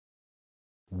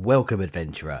Welcome,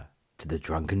 adventurer, to the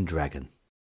Drunken Dragon.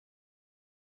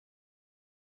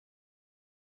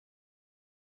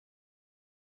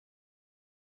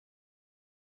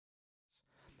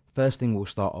 First thing we'll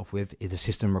start off with is the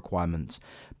system requirements.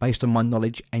 Based on my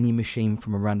knowledge, any machine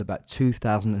from around about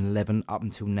 2011 up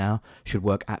until now should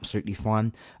work absolutely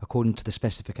fine. According to the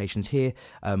specifications here,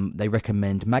 they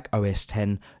recommend Mac OS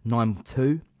X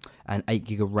 9.2 and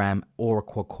 8GB of RAM or a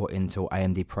quad-core Intel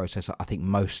AMD processor. I think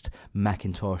most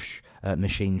Macintosh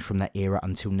machines from that era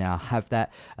until now have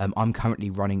that. I'm currently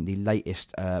running the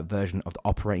latest version of the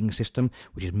operating system,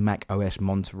 which is Mac OS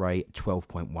Monterey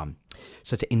 12.1.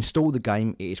 So to install the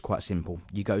game, it is quite simple.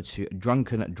 You go to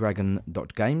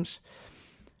drunkendragon.games,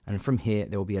 and from here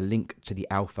there will be a link to the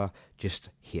alpha just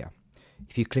here.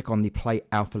 If you click on the Play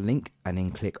Alpha link and then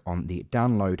click on the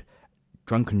Download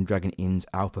Drunken Dragon Inns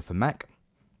Alpha for Mac,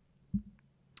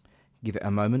 give it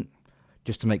a moment.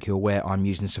 Just to make you aware, I'm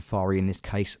using Safari in this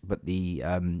case, but the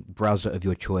browser of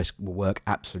your choice will work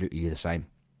absolutely the same.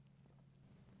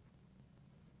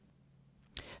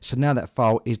 So now that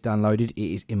file is downloaded,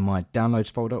 it is in my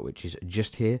downloads folder, which is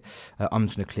just here. I'm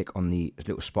just going to click on the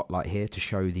little spotlight here to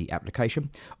show the application.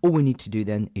 All we need to do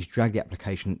then is drag the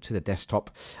application to the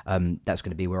desktop. That's going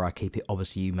to be where I keep it.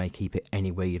 Obviously, you may keep it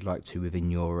anywhere you'd like to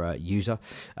within your user.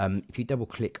 If you double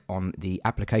click on the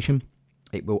application,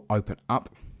 it will open up.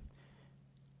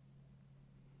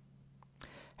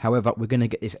 However, we're going to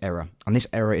get this error, and this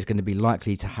error is going to be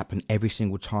likely to happen every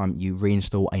single time you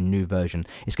reinstall a new version.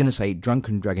 It's going to say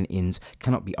Drunken Dragon Inns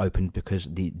cannot be opened because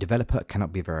the developer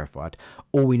cannot be verified.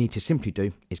 All we need to simply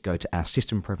do is go to our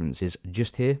system preferences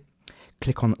just here,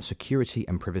 click on security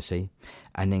and privacy,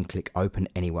 and then click open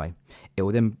anyway. It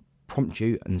will then prompt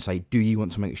you and say, do you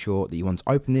want to make sure that you want to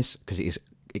open this, because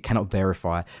it cannot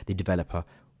verify the developer.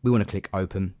 We want to click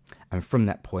open, and from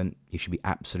that point you should be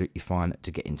absolutely fine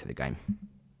to get into the game.